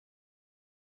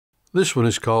This one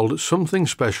is called Something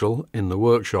Special in the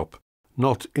Workshop,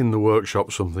 not In the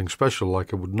Workshop Something Special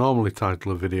like I would normally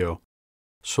title a video.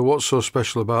 So what's so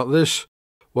special about this?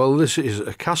 Well, this is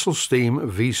a Castle Steam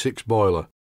V6 boiler.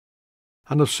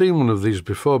 And I've seen one of these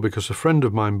before because a friend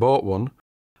of mine bought one,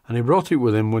 and he brought it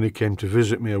with him when he came to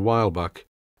visit me a while back,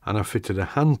 and I fitted a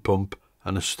hand pump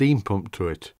and a steam pump to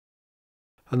it.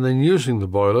 And then using the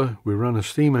boiler, we ran a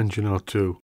steam engine or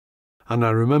two, and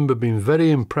I remember being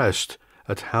very impressed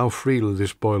at how freely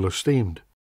this boiler steamed.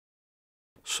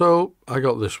 So I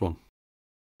got this one,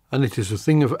 and it is a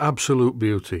thing of absolute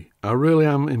beauty. I really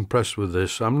am impressed with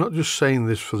this. I'm not just saying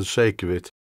this for the sake of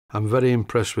it. I'm very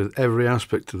impressed with every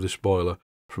aspect of this boiler,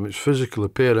 from its physical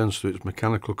appearance to its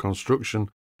mechanical construction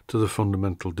to the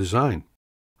fundamental design.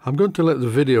 I'm going to let the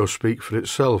video speak for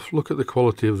itself. Look at the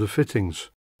quality of the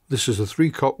fittings. This is a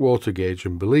 3-cock water gauge,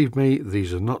 and believe me,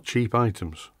 these are not cheap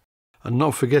items. And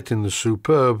not forgetting the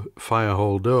superb fire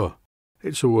hole door.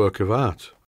 It's a work of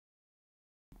art.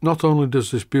 Not only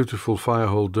does this beautiful fire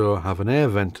hole door have an air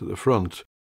vent at the front,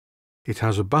 it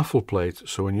has a baffle plate,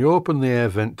 so when you open the air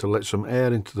vent to let some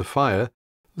air into the fire,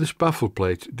 this baffle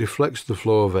plate deflects the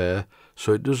flow of air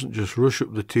so it doesn't just rush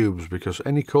up the tubes, because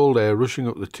any cold air rushing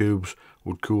up the tubes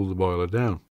would cool the boiler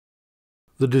down.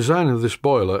 The design of this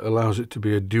boiler allows it to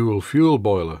be a dual fuel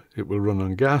boiler. It will run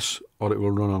on gas or it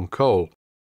will run on coal.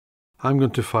 I'm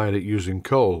going to fire it using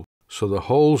coal, so the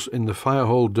holes in the fire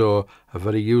hole door are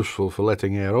very useful for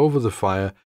letting air over the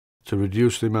fire to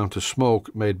reduce the amount of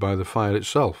smoke made by the fire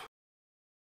itself.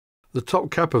 The top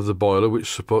cap of the boiler,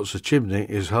 which supports the chimney,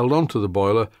 is held onto the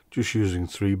boiler just using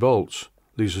 3 bolts.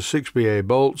 These are 6BA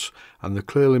bolts and they're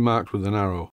clearly marked with an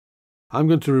arrow. I'm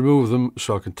going to remove them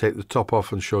so I can take the top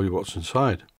off and show you what's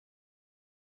inside.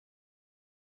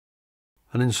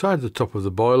 And inside the top of the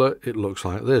boiler it looks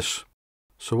like this.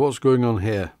 So what's going on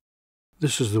here?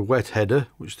 This is the wet header,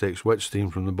 which takes wet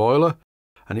steam from the boiler,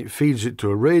 and it feeds it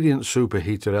to a radiant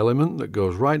superheater element that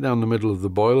goes right down the middle of the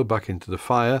boiler back into the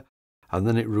fire, and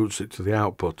then it routes it to the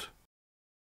output.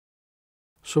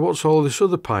 So what's all this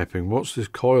other piping? What's this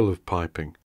coil of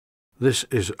piping? This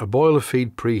is a boiler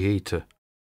feed preheater.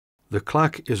 The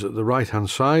clack is at the right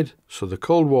hand side, so the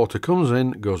cold water comes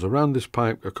in, goes around this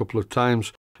pipe a couple of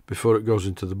times before it goes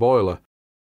into the boiler.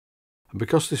 And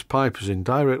because this pipe is in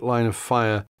direct line of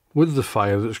fire with the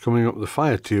fire that's coming up the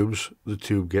fire tubes, the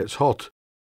tube gets hot.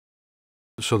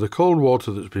 So the cold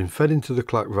water that's been fed into the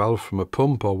clack valve from a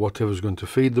pump or whatever's going to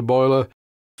feed the boiler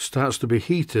starts to be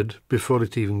heated before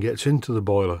it even gets into the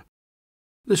boiler.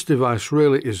 This device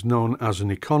really is known as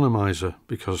an economizer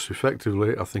because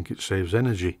effectively I think it saves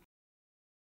energy.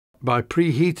 By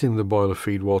preheating the boiler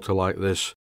feed water like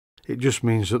this, it just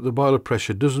means that the boiler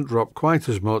pressure doesn't drop quite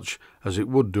as much as it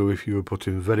would do if you were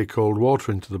putting very cold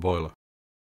water into the boiler.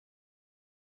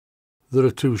 There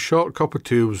are 2 short copper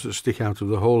tubes that stick out of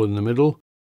the hole in the middle.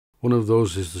 One of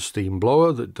those is the steam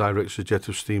blower that directs a jet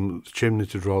of steam up the chimney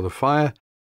to draw the fire,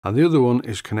 and the other one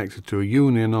is connected to a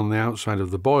union on the outside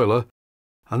of the boiler,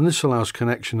 and this allows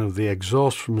connection of the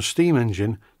exhaust from a steam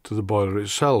engine to the boiler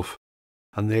itself,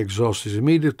 and the exhaust is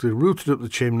immediately routed up the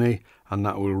chimney, and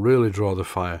that will really draw the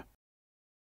fire.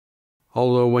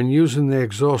 Although when using the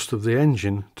exhaust of the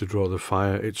engine to draw the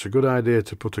fire, it's a good idea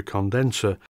to put a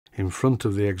condenser in front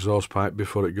of the exhaust pipe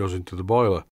before it goes into the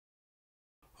boiler.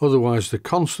 Otherwise, the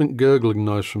constant gurgling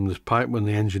noise from this pipe when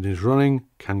the engine is running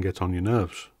can get on your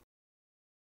nerves.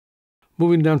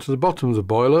 Moving down to the bottom of the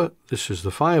boiler, this is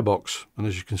the firebox, and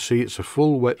as you can see it's a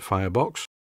full wet firebox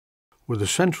with a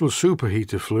central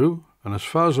superheater flue and, as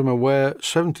far as I'm aware,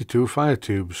 72 fire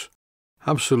tubes.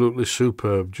 Absolutely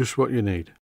superb, just what you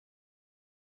need.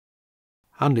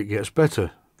 And it gets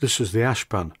better. This is the ash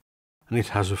pan, and it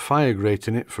has a fire grate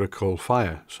in it for a coal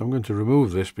fire. So I'm going to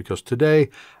remove this because today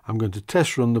I'm going to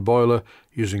test run the boiler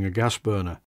using a gas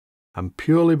burner. And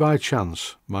purely by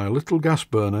chance, my little gas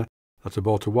burner that I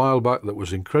bought a while back that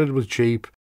was incredibly cheap,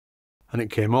 and it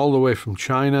came all the way from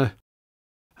China.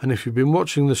 And if you've been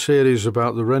watching the series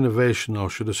about the renovation,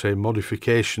 or should I say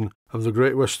modification, of the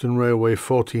Great Western Railway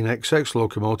 14XX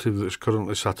locomotive that's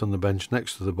currently sat on the bench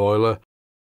next to the boiler,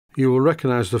 you will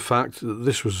recognise the fact that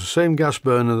this was the same gas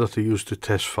burner that I used to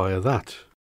test fire that.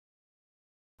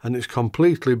 And it's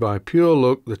completely by pure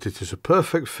luck that it is a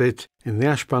perfect fit in the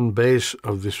ashpan base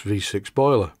of this V6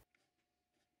 boiler.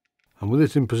 And with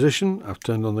it in position, I've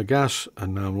turned on the gas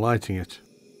and now I'm lighting it.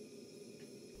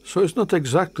 So it's not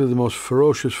exactly the most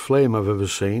ferocious flame I've ever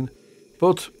seen,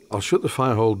 but I'll shut the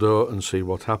firehole door and see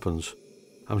what happens.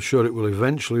 I'm sure it will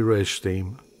eventually raise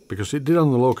steam, because it did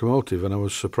on the locomotive and I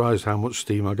was surprised how much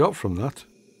steam I got from that.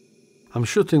 I'm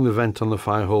shutting the vent on the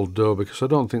firehole door because I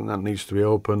don't think that needs to be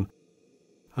open,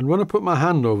 And when I put my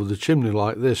hand over the chimney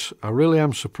like this, I really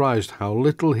am surprised how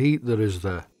little heat there is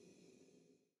there.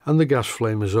 And the gas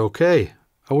flame is okay.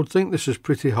 I would think this is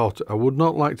pretty hot. I would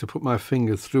not like to put my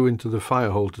finger through into the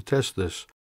fire hole to test this.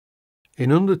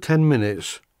 In under 10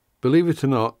 minutes, believe it or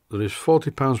not, there is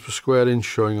 40 pounds per square inch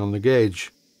showing on the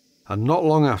gauge. And not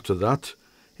long after that,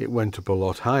 it went up a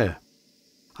lot higher.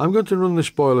 I'm going to run this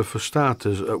boiler for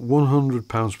starters at 100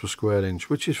 pounds per square inch,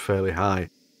 which is fairly high.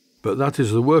 But that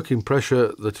is the working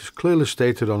pressure that is clearly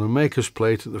stated on a maker's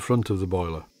plate at the front of the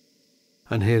boiler.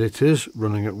 And here it is,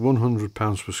 running at 100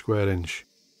 pounds per square inch.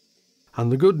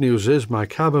 And the good news is my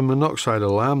carbon monoxide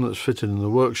alarm that's fitted in the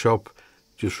workshop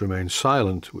just remains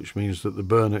silent, which means that the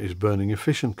burner is burning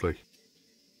efficiently.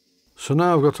 So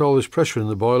now I've got all this pressure in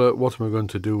the boiler, what am I going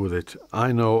to do with it?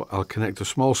 I know I'll connect a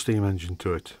small steam engine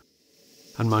to it.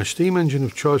 And my steam engine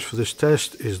of choice for this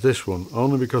test is this one,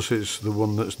 only because it's the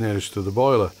one that's nearest to the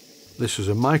boiler. This is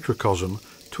a microcosm,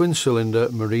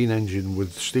 twin-cylinder marine engine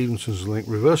with Stephenson's Link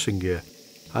reversing gear,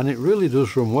 and it really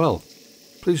does run well.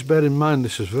 Please bear in mind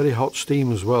this is very hot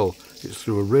steam as well. It's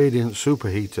through a radiant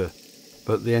superheater,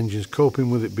 but the engine's coping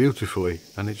with it beautifully,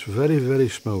 and it's very, very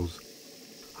smooth.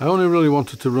 I only really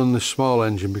wanted to run this small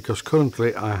engine because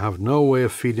currently I have no way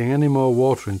of feeding any more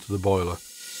water into the boiler.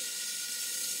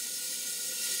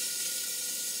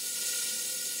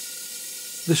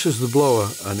 This is the blower,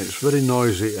 and it's very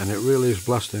noisy, and it really is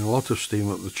blasting a lot of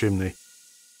steam up the chimney.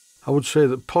 I would say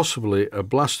that possibly a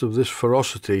blast of this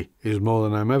ferocity is more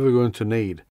than I'm ever going to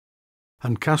need.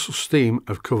 And Castle Steam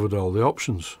have covered all the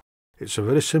options. It's a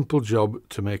very simple job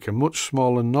to make a much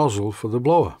smaller nozzle for the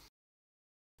blower,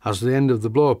 as the end of the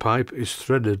blower pipe is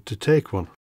threaded to take one.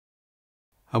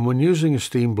 And when using a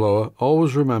steam blower,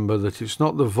 always remember that it's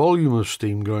not the volume of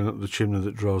steam going up the chimney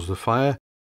that draws the fire,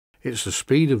 it's the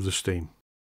speed of the steam.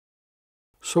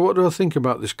 So what do I think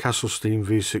about this Castle Steam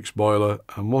V6 boiler,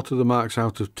 and what are the marks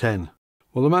out of 10?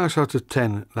 Well, the marks out of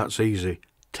 10, that's easy.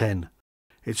 10.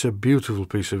 It's a beautiful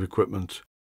piece of equipment.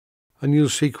 And you'll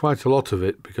see quite a lot of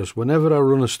it, because whenever I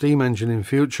run a steam engine in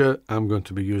future, I'm going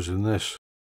to be using this.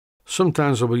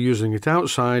 Sometimes I'll be using it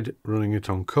outside, running it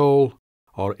on coal,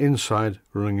 or inside,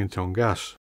 running it on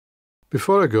gas.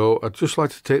 Before I go, I'd just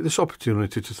like to take this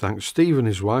opportunity to thank Steve and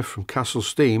his wife from Castle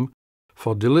Steam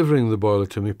for delivering the boiler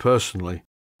to me personally.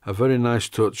 A very nice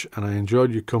touch, and I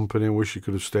enjoyed your company and wish you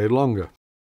could have stayed longer.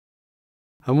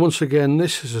 And once again,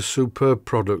 this is a superb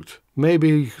product. Maybe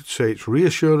you could say it's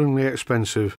reassuringly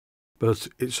expensive, but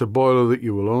it's a boiler that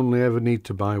you will only ever need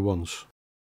to buy once.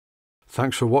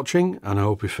 Thanks for watching, and I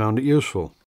hope you found it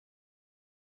useful.